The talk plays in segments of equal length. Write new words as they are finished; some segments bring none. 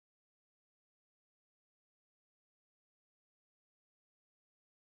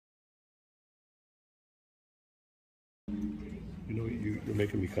You're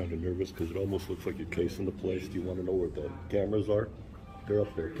making me kind of nervous because it almost looks like you're casing the place. Do you want to know where the cameras are? They're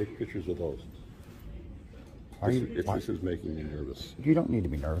up there. Take pictures of those. This is making me nervous. You don't need to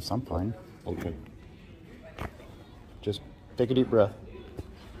be nervous. I'm fine. Okay. Just take a deep breath.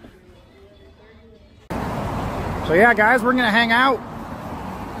 So yeah, guys, we're gonna hang out.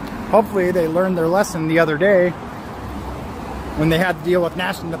 Hopefully they learned their lesson the other day when they had to deal with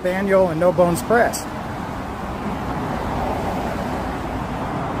National Nathaniel and No Bones Press.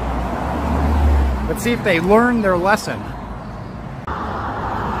 Let's see if they learned their lesson.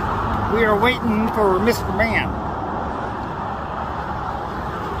 We are waiting for Mr. Man.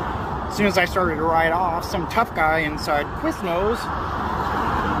 As soon as I started to ride off, some tough guy inside Quiznos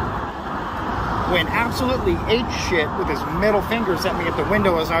went absolutely ape shit with his middle fingers at me at the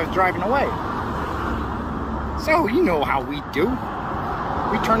window as I was driving away. So, you know how we do.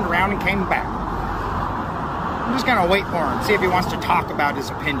 We turned around and came back. I'm just gonna wait for him, see if he wants to talk about his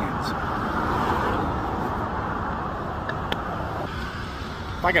opinions.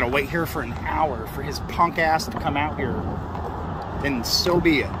 If I gotta wait here for an hour for his punk ass to come out here, then so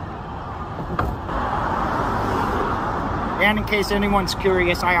be it. And in case anyone's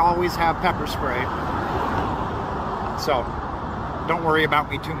curious, I always have pepper spray. So, don't worry about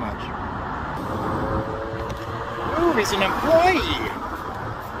me too much. Ooh, he's an employee!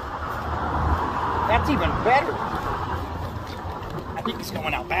 That's even better. I think he's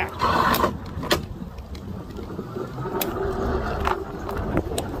going out back.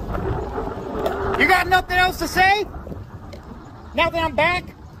 You got nothing else to say? Now that I'm back?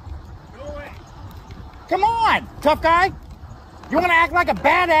 Go away. Come on, tough guy. You want to act like a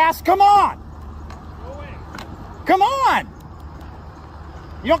badass? Come on. Go away. Come on.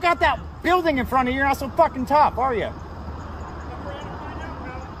 You don't got that building in front of you. You're not so fucking tough, are you?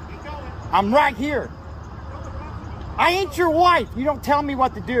 I'm right here. I ain't your wife. You don't tell me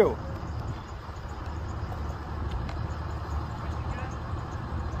what to do.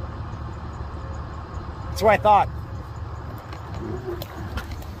 That's what I thought.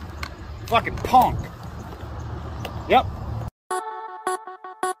 Fucking punk. Yep.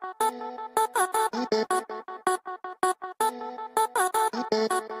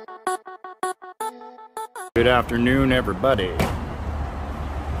 Good afternoon, everybody.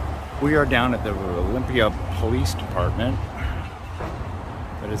 We are down at the Olympia Police Department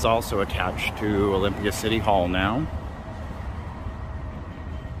that is also attached to Olympia City Hall now.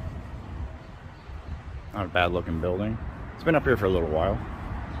 Not a bad looking building. It's been up here for a little while.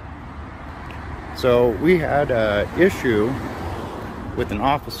 So we had an issue with an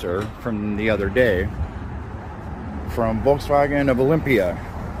officer from the other day from Volkswagen of Olympia.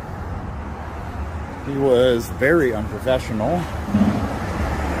 He was very unprofessional.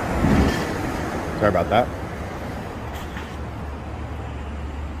 Sorry about that.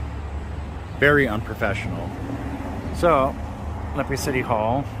 Very unprofessional. So, Olympia City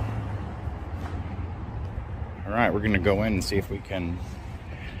Hall. Alright, we're going to go in and see if we can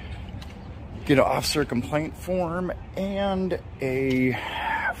get an officer complaint form and a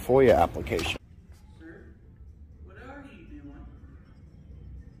FOIA application. Sir, what are you doing?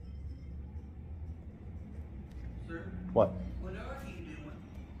 Sir, What? what are you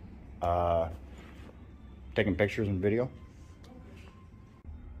doing? Taking pictures and video?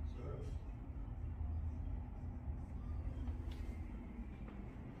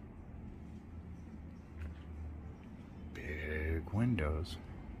 Big windows.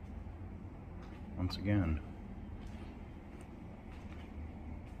 Once again.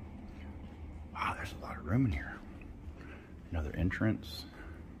 Wow, there's a lot of room in here. Another entrance.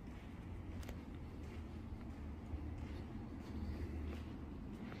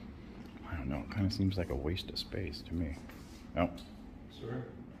 I don't know, it kind of seems like a waste of space to me. Oh. Sir,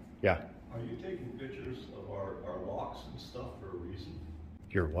 Yeah. are you taking pictures of our locks and stuff for a reason?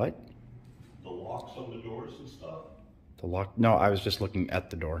 Your what? The locks on the doors and stuff? The lock? No, I was just looking at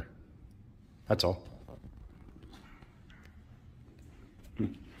the door. That's all.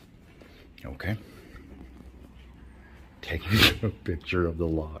 Okay. Taking a picture of the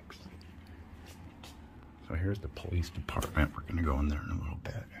locks. So here's the police department. We're gonna go in there in a little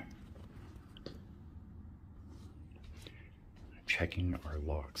bit. Checking our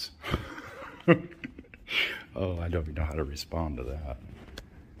locks. Oh, I don't even know how to respond to that.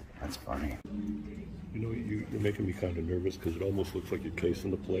 That's funny. You know, you're making me kind of nervous because it almost looks like you're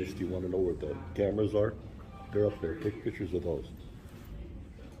casing the place. Do you want to know where the cameras are? They're up there. Take pictures of those.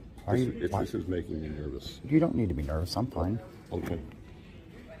 This is making me nervous. You don't need to be nervous. I'm fine. Okay.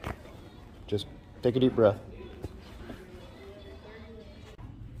 Just take a deep breath.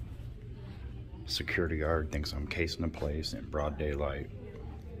 security guard thinks I'm casing the place in broad daylight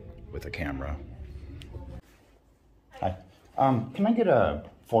with a camera. Hi. Can I get a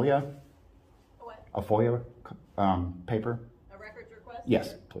FOIA? A what? A FOIA paper? A records request?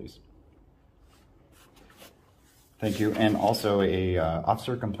 Yes, please. Thank you. And also a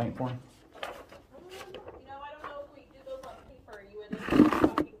officer complaint form? You know, I don't know if we do those on paper. You would end up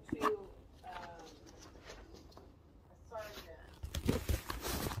talking to a sergeant.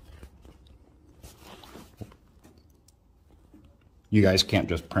 You guys can't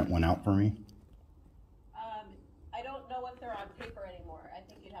just print one out for me? I don't know if they're on paper anymore. I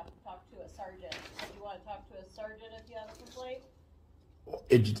think you'd have to talk to a sergeant. Do you want to talk to a sergeant if you have a complaint?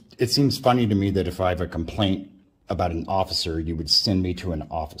 It seems funny to me that if I have a complaint about an officer, you would send me to an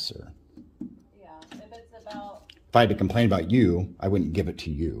officer. Yeah, if it's about... If I had to complain about you, I wouldn't give it to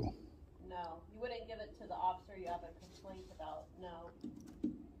you. No, you wouldn't give it to the officer you have a complaint about. No.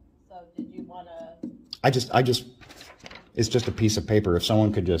 So did you want to... It's just a piece of paper. If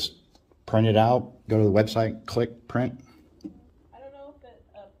someone could just print it out, go to the website, click, print. I don't know if it's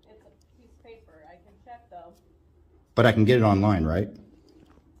a piece of paper. I can check though. But I can get it online, right?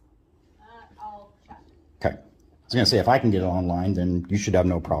 I'll check. Okay. I was going to say, if I can get it online, then you should have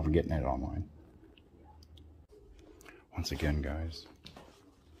no problem getting it online. Once again, guys,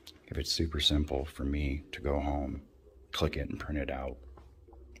 if it's super simple for me to go home, click it and print it out,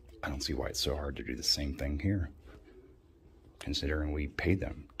 I don't see why it's so hard to do the same thing here, considering we paid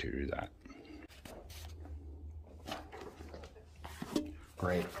them to do that.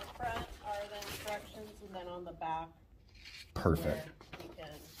 Great. On the front are the instructions, and then on the back. Perfect. You can...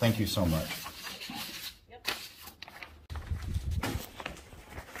 Thank you so much. Yep.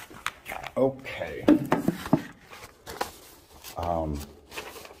 Okay.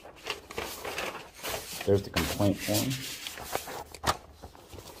 There's the complaint form.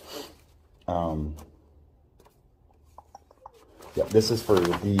 Yeah, this is for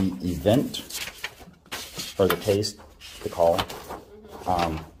the event, or the case, the call.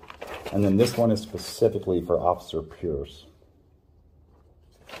 And then this one is specifically for Officer Pierce.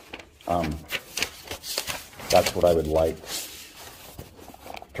 That's what I would like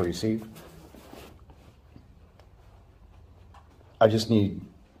to receive. I just need,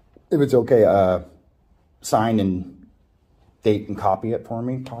 if it's okay, sign and date and copy it for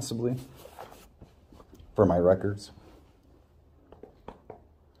me, possibly, for my records.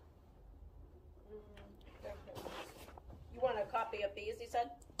 You want a copy of these, you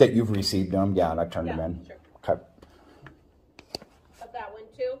said? That you've received them, yeah, and I've turned them in. Sure. Okay. Of that one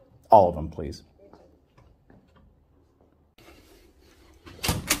too? All of them, please.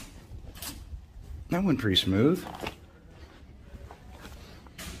 That went pretty smooth.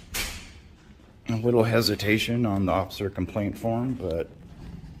 A little hesitation on the officer complaint form, but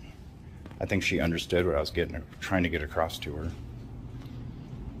I think she understood what I was trying to get across to her.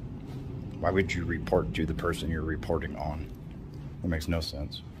 Why would you report to the person you're reporting on? That makes no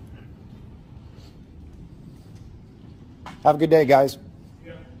sense. Have a good day, guys.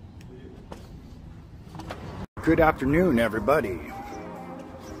 Yeah. Good afternoon, everybody.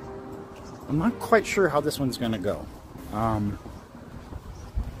 I'm not quite sure how this one's gonna go.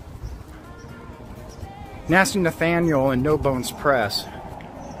 Nasty Nathaniel and No Bones Press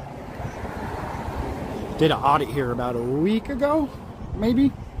did an audit here about a week ago,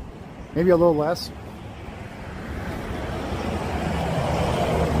 maybe a little less.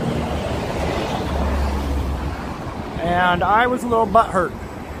 And I was a little butthurt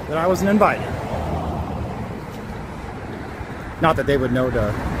that I wasn't invited. Not that they would know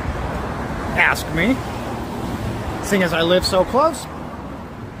to ask me, seeing as I live so close.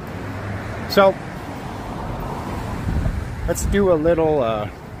 So let's do a little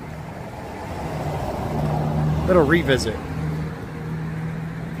revisit.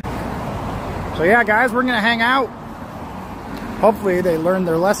 So yeah, guys, we're gonna hang out. Hopefully they learned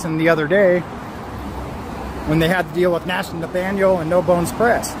their lesson the other day when they had to deal with Nasty Nathaniel and No Bones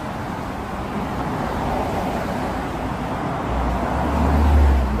Press.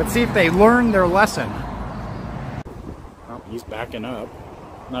 Let's see if they learned their lesson. Oh, he's backing up.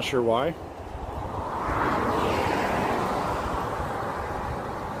 Not sure why.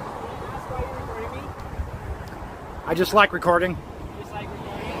 I just like recording. Just like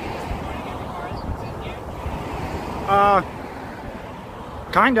recording in your car,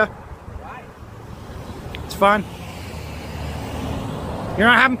 Kinda. Why? It's fun. You're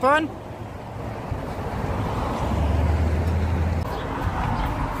not having fun?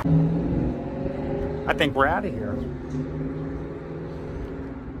 I think we're out of here.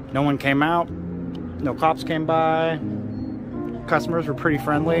 No one came out. No cops came by. Customers were pretty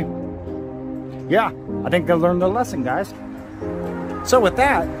friendly. Yeah, I think they learned their lesson, guys. So with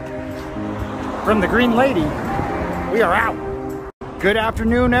that, from the Green Lady, we are out. Good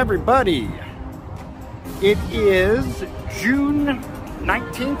afternoon, everybody. It is June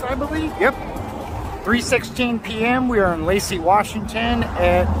 19th, I believe. Yep. 3:16 p.m. We are in Lacey, Washington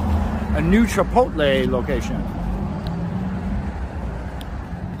at a new Chipotle location.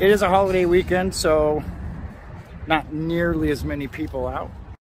 It is a holiday weekend, so not nearly as many people out.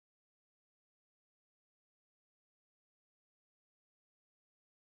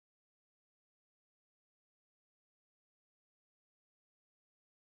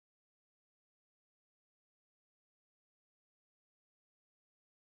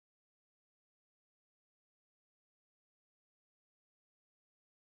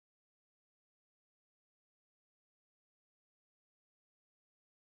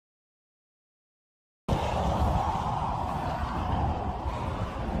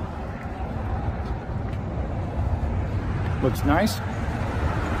 Looks nice.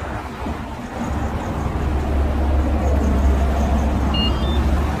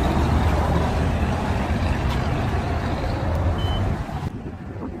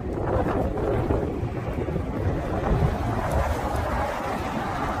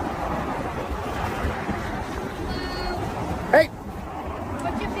 Hey!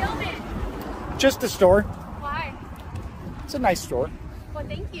 What you filming? Just a store. Why? It's a nice store. Well,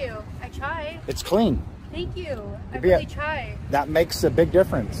 thank you. I tried. It's clean. Thank you. I Yeah. really tried. That makes a big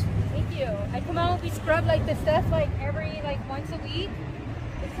difference. Thank you. I come out, we scrub like the stuff like every once a week.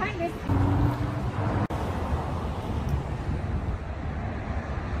 It's kind of.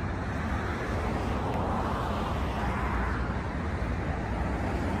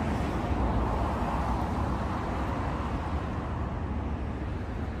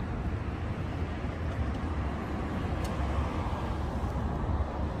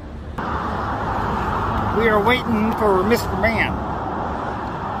 We are waiting for Mr. Man.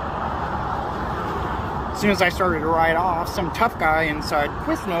 As soon as I started to ride off, some tough guy inside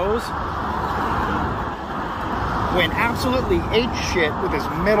Quiznos went absolutely ape shit with his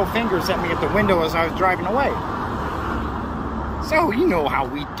middle fingers at me at the window as I was driving away. So, you know how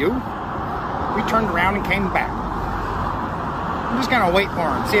we do. We turned around and came back. I'm just gonna wait for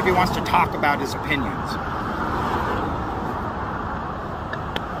him, see if he wants to talk about his opinions.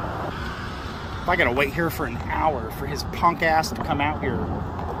 If I gotta wait here for an hour for his punk ass to come out here,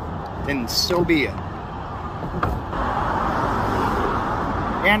 then so be it.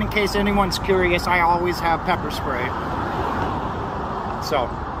 And in case anyone's curious, I always have pepper spray. So,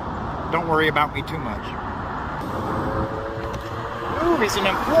 don't worry about me too much. Ooh, he's an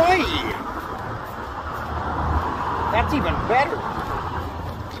employee! That's even better.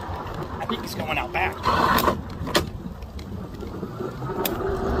 I think he's going out back.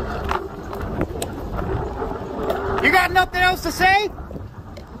 You got nothing else to say?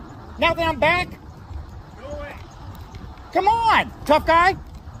 Now that I'm back? Go away. Come on, tough guy.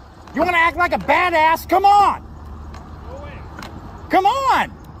 You want to act like a badass? Come on. Go away. Come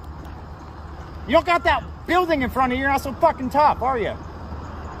on. You don't got that building in front of you. You're not so fucking tough, are you? Look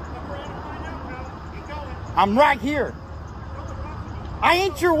around and find out, pal. Keep going. I'm right here. I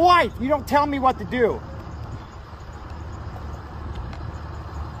ain't your wife. You don't tell me what to do.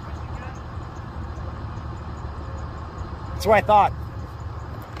 That's what I thought.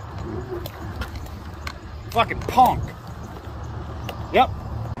 Fucking punk. Yep.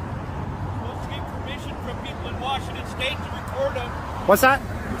 Supposed to get permission from people in Washington State to record them. What's that?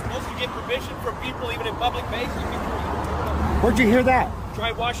 You're supposed to get permission from people even in public places before you record them. Where'd you hear that?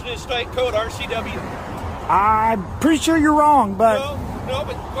 Try Washington State Code, RCW. I'm pretty sure you're wrong, but... No,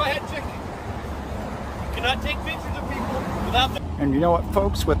 but go ahead and check it. You cannot take pictures of people without the... And you know what,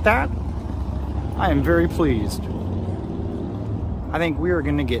 folks? With that, I am very pleased. I think we are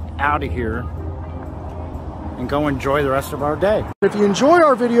going to get out of here and go enjoy the rest of our day. If you enjoy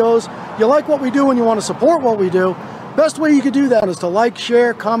our videos, you like what we do and you want to support what we do, best way you could do that is to like,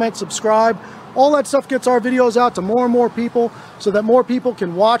 share, comment, subscribe. All that stuff gets our videos out to more and more people so that more people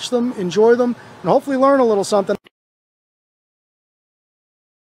can watch them, enjoy them, and hopefully learn a little something.